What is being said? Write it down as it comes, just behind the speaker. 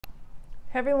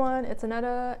Hey everyone, it's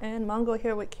Aneta and Mongo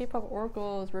here with Kpop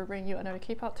Oracles. We're bringing you another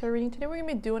Kpop tarot reading. Today we're going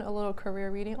to be doing a little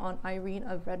career reading on Irene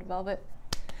of Red Velvet.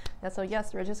 And so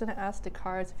yes, we're just going to ask the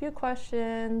cards a few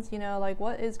questions, you know, like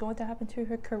what is going to happen to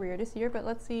her career this year, but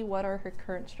let's see what are her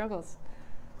current struggles.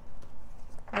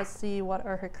 Let's see what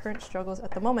are her current struggles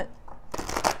at the moment.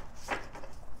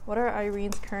 What are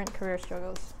Irene's current career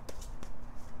struggles?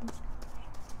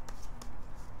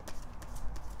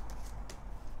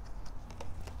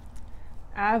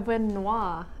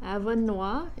 Avenoir,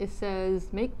 it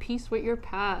says, make peace with your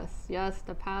past. Yes,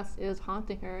 the past is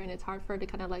haunting her and it's hard for her to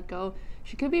kind of let go.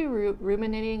 She could be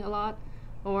ruminating a lot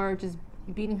or just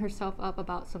beating herself up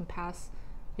about some past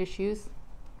issues.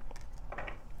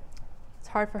 It's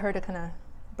hard for her to kind of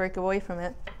break away from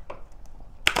it.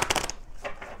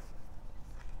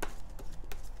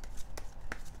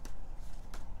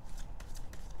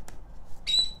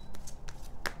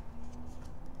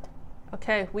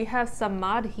 Okay, we have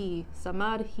Samadhi.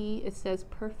 Samadhi, it says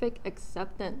perfect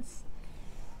acceptance.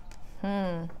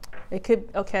 It could,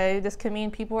 okay, this could mean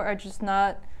people are just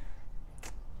not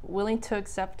willing to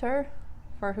accept her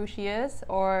for who she is,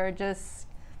 or just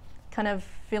kind of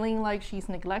feeling like she's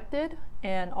neglected.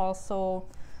 And also,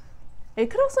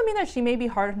 it could also mean that she may be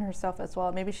hard on herself as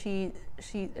well. Maybe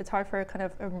it's hard for her to kind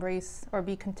of embrace or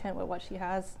be content with what she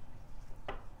has.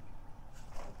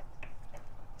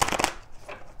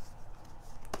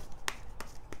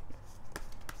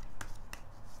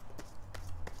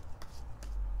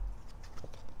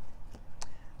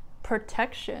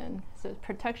 Protection. So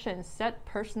protection, set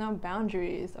personal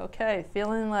boundaries. Okay,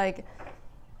 feeling like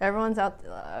everyone's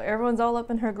all up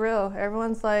in her grill.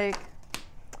 Everyone's like,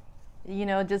 you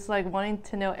know, just like wanting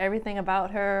to know everything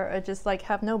about her, or just like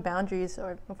have no boundaries,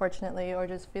 or unfortunately, or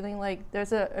just feeling like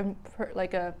there's a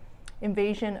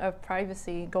invasion of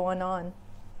privacy going on,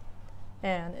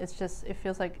 and it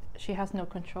feels like she has no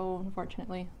control,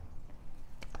 unfortunately.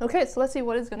 Okay, so let's see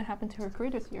what is going to happen to her career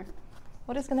this year.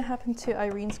 What is going to happen to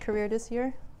Irene's career this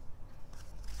year?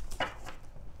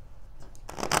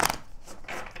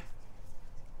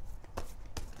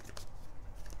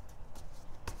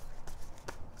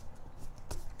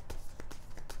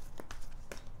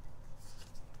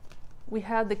 We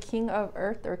have the King of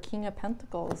Earth or King of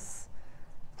Pentacles.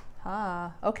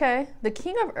 Ah, okay. The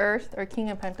King of Earth or King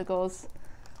of Pentacles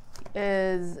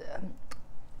is,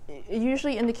 it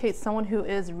usually indicates someone who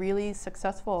is really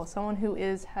successful, someone who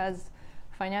has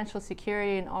financial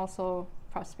security and also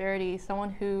prosperity, someone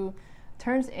who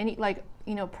turns any, like,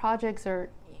 you know, projects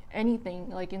or anything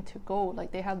like into gold,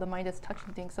 like they have the Midas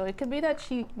touching things. So it could be that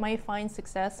she might find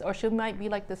success, or she might be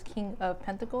like this King of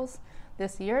Pentacles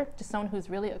this year, just someone who's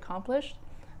really accomplished,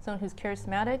 someone who's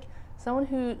charismatic, someone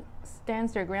who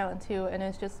stands their ground too, and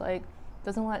is just like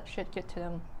doesn't let shit get to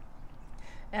them.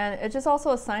 And it's just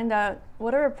also a sign that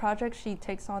whatever project she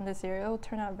takes on this year, it'll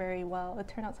turn out very well. It'll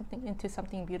turn out into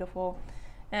something beautiful.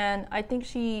 And I think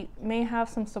she may have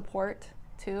some support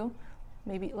too.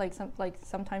 Maybe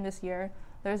sometime this year,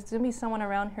 there's gonna be someone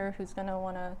around her who's gonna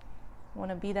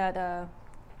wanna be that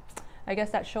I guess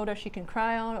that shoulder she can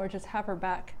cry on, or just have her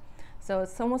back. So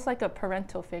it's almost like a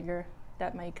parental figure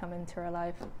that may come into her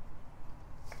life.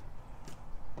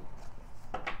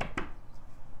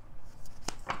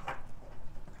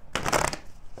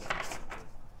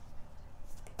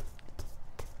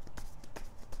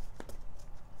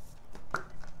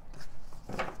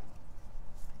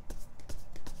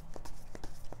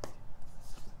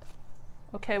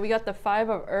 Okay, we got the Five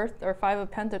of Earth or Five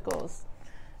of Pentacles.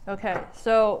 Okay,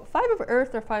 so Five of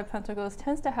Earth or Five of Pentacles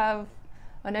tends to have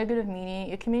a negative meaning.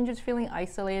 It can mean just feeling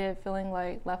isolated, feeling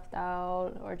like left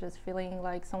out, or just feeling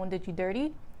like someone did you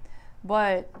dirty.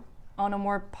 But on a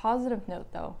more positive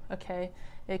note though, okay,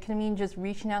 it can mean just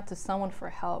reaching out to someone for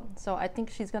help. So I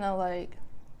think she's gonna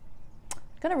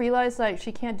realize like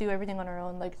she can't do everything on her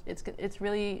own. Like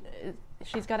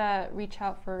she's gotta reach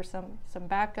out for some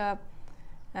backup.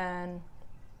 And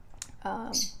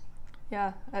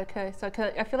yeah, okay, so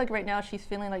I feel like right now she's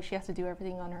feeling like she has to do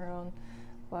everything on her own,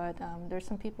 but there's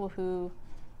some people who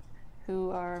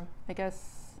are, I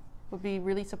guess, would be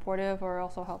really supportive, or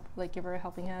also help, like give her a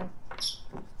helping hand.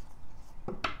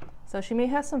 So she may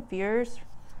have some fears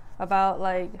about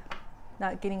like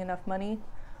not getting enough money,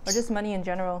 or just money in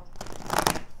general.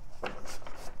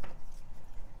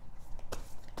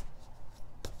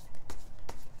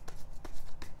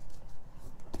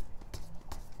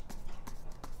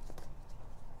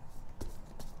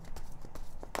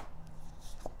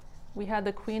 We had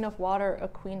the Queen of Water, a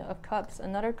Queen of Cups,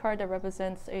 another card that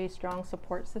represents a strong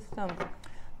support system.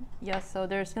 Yes, so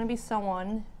there's going to be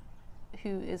someone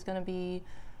who is going to be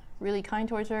really kind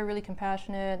towards her, really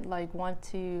compassionate, like want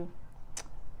to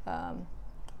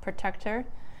protect her.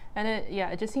 And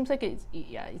it just seems like it's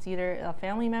either a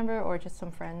family member or just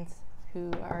some friends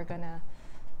who are gonna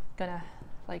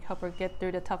like help her get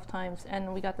through the tough times.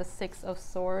 And we got the 6 of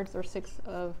Swords, or 6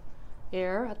 of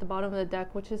Air at the bottom of the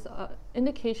deck, which is an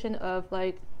indication of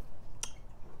like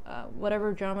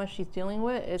whatever drama she's dealing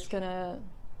with, it's gonna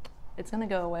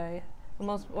go away.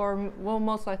 Will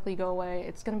most likely go away.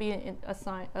 It's gonna be a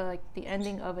sign, like the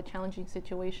ending of a challenging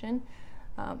situation.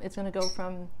 It's gonna go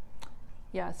from,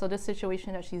 so this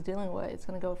situation that she's dealing with, it's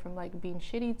gonna go from like being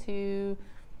shitty to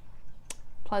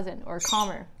pleasant or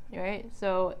calmer, right?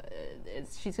 So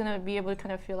she's gonna be able to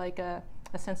kind of feel like a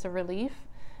sense of relief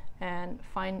and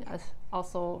find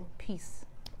also peace.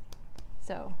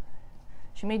 So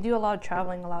she may do a lot of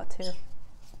traveling a lot too.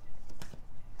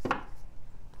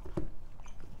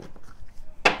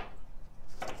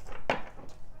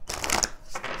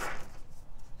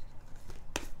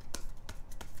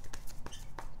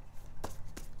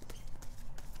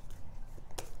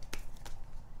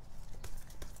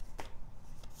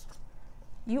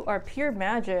 You are pure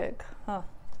magic, huh?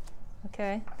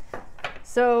 Okay,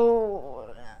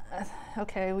 so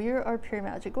okay, we are pure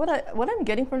magic. What I'm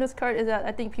getting from this card is that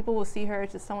I think people will see her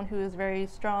as just someone who is very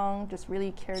strong, just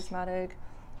really charismatic,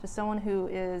 just someone who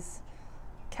is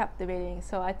captivating.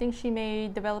 So I think she may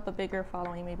develop a bigger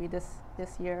following maybe this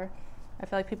year. I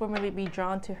feel like people may be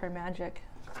drawn to her magic.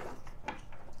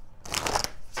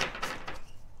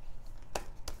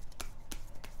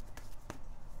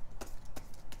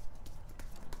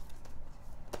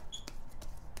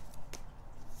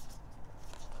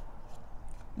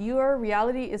 Your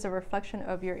reality is a reflection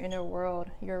of your inner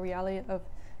world. Your reality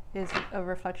is a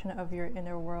reflection of your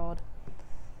inner world.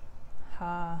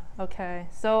 Okay,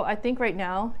 so I think right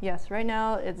now, right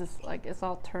now it's just like it's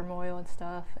all turmoil and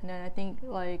stuff, and then I think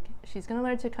like she's gonna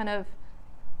learn to kind of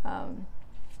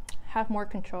have more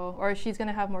control, or she's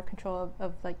gonna have more control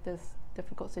of like this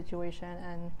difficult situation,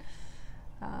 and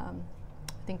I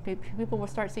think people will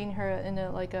start seeing her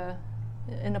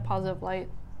in a positive light.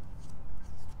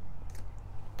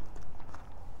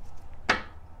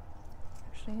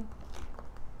 Actually,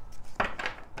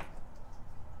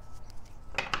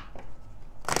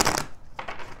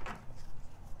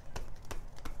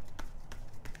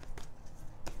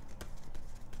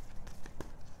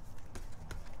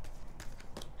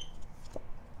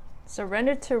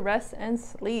 surrender to rest and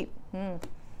sleep.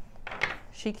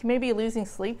 She may be losing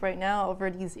sleep right now over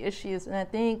these issues, and I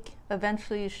think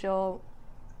eventually she'll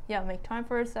make time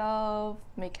for herself,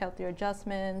 make healthier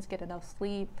adjustments, get enough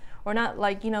sleep, or not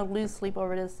like lose sleep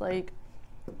over this like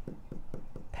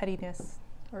pettiness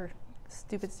or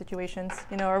stupid situations,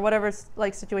 or whatever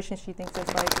like situation she thinks is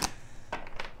like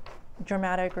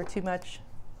dramatic or too much.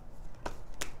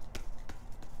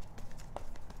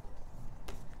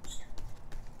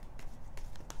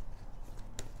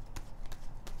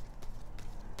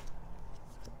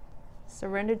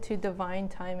 Surrender to divine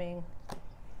timing.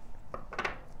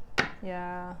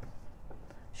 Yeah,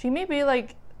 she may be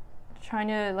like trying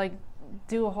to like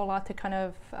do a whole lot to kind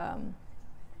of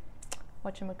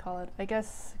whatchamacallit, I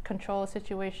guess control a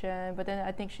situation, but then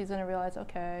I think she's gonna realize,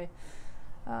 okay,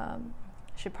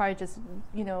 should probably just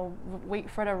wait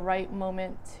for the right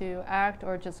moment to act,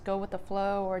 or just go with the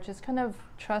flow, or just kind of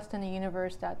trust in the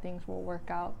universe that things will work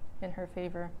out in her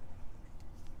favor.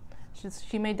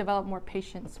 She may develop more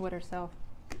patience with herself.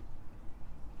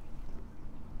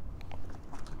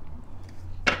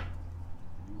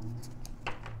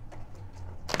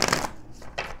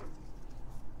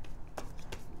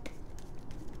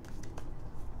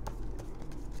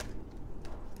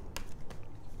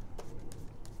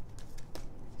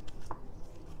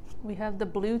 We have the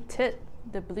blue tit,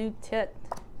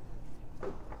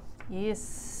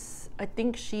 Yes, I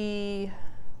think so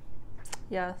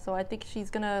I think she's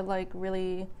gonna like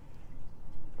really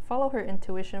follow her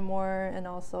intuition more, and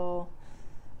also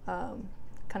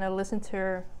kind of listen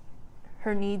to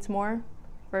her needs more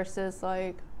versus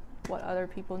like what other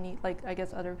people need, like I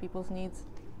guess other people's needs.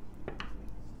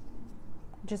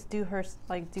 Just do her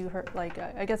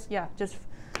I guess just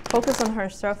focus on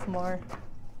herself more.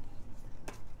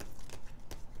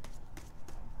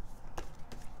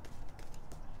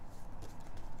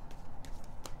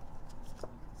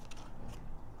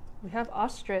 We have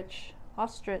ostrich.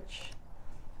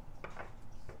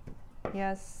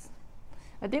 Yes,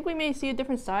 I think we may see a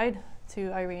different side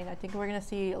to Irene. I think we're gonna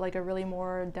see like a really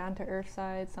more down-to-earth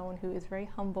side, someone who is very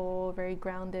humble, very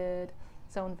grounded,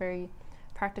 someone very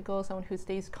practical, someone who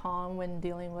stays calm when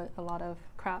dealing with a lot of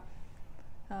crap.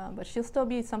 But she'll still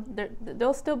be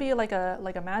there'll still be like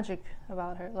a magic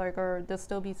about her, or there'll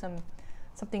still be some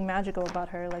something magical about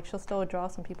her. Like, she'll still draw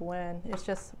some people in. It's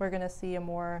just we're gonna see a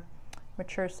more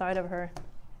mature side of her.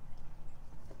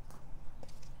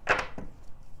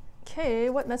 Okay,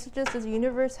 what messages does the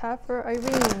universe have for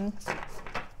Irene?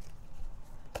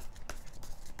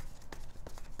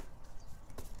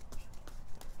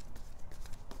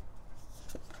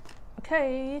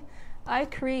 Okay, I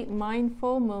create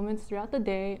mindful moments throughout the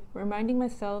day, reminding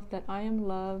myself that I am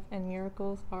love and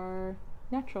miracles are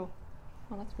natural.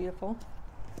 Oh, that's beautiful.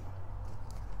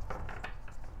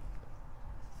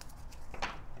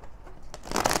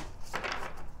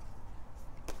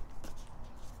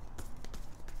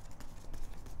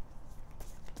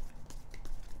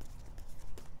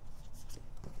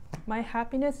 My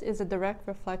happiness is a direct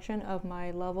reflection of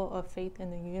my level of faith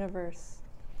in the universe.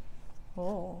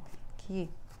 Oh, key.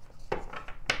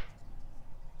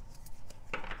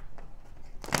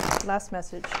 Last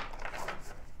message.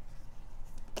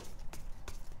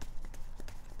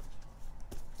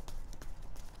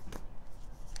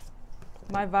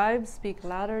 My vibes speak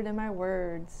louder than my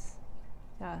words.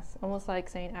 Yes, almost like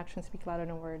saying actions speak louder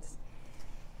than words.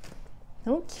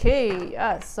 Okay,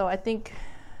 yes, so I think,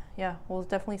 yeah, we'll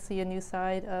definitely see a new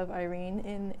side of Irene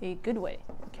in a good way,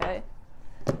 okay?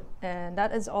 And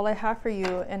that is all I have for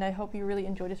you, and I hope you really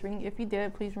enjoyed this reading. If you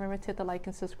did, please remember to hit the like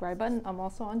and subscribe button. I'm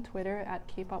also on Twitter at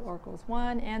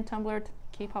kpoporacles1 and Tumblr,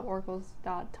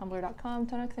 kpoporacles.tumblr.com.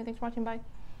 Till next time, thanks for watching, bye.